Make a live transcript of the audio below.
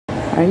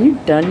Are you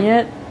done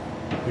yet?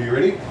 Are you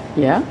ready?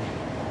 Yeah.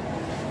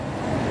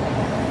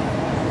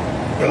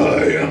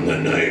 I am the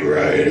Knight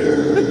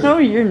Rider. No,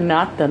 you're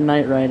not the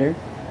Knight Rider.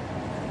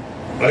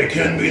 I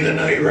can be the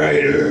Knight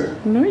Rider.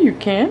 No, you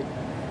can't.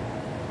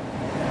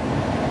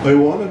 I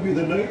want to be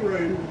the Knight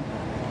Rider.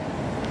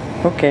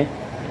 Okay.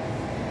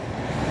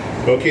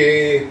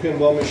 Okay,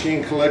 pinball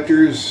machine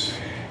collectors.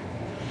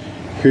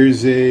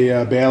 Here's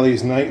a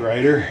Ballys Knight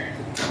Rider.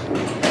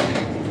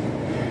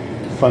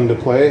 Fun to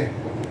play.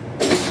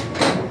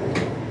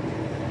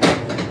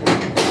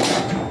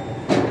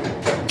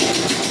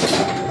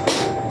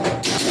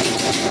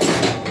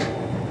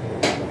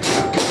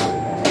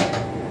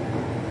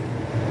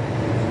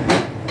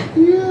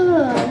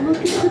 Yeah, look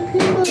at the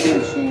pinball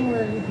machine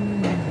right here.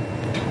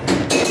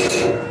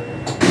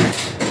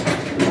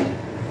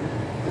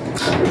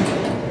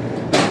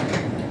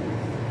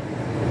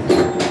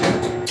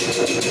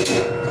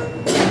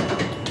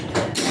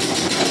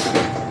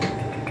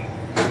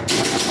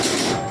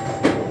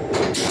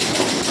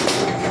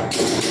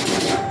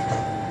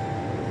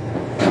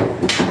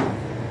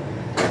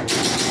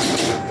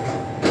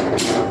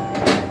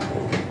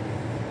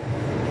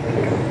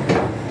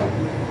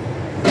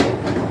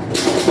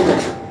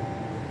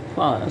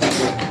 Oh, that's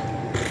cool.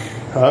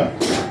 Huh?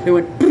 It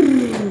went.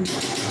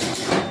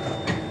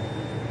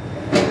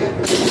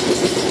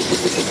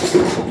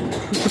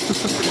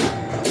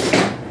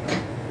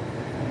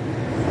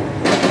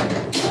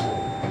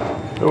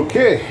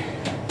 Okay.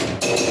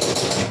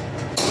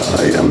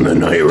 I am the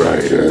Knight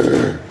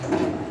Rider.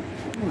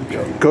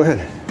 Go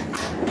ahead.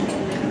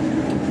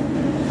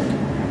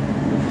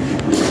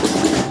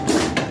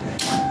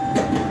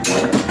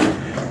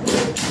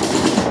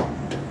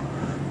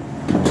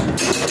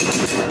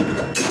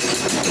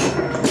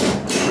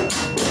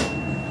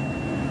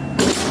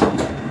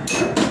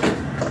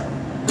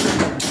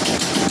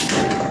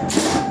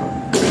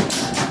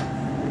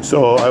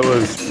 So I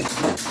was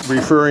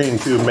referring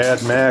to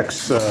Mad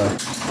Max.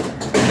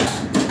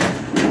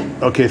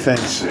 Okay,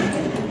 thanks.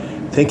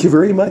 Thank you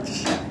very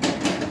much.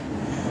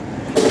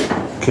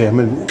 Okay, I'm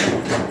in. Okay.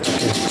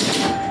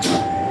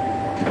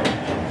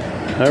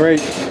 All right,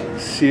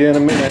 see you in a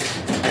minute.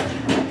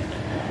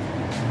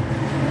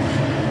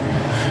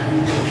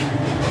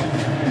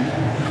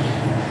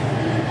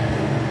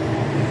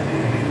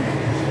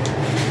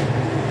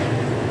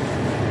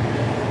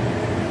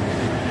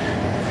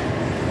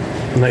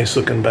 Nice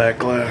looking back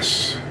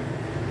glass.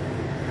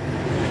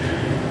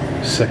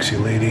 Sexy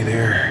lady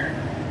there.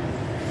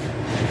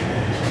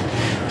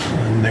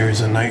 And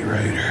there's a Knight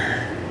Rider.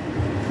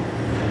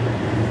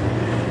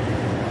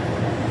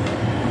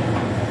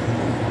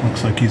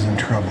 Looks like he's in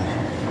trouble.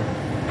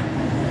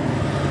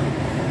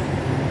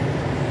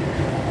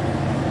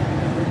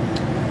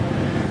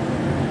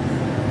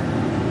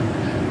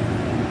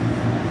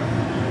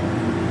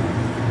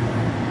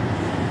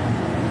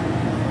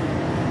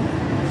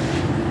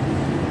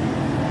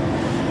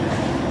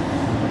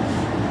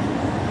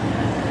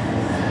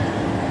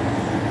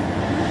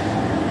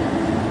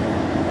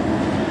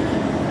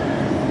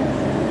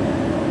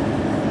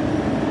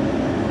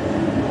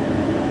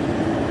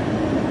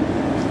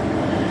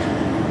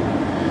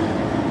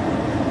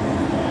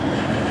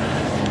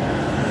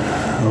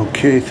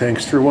 Okay,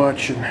 thanks for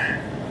watching.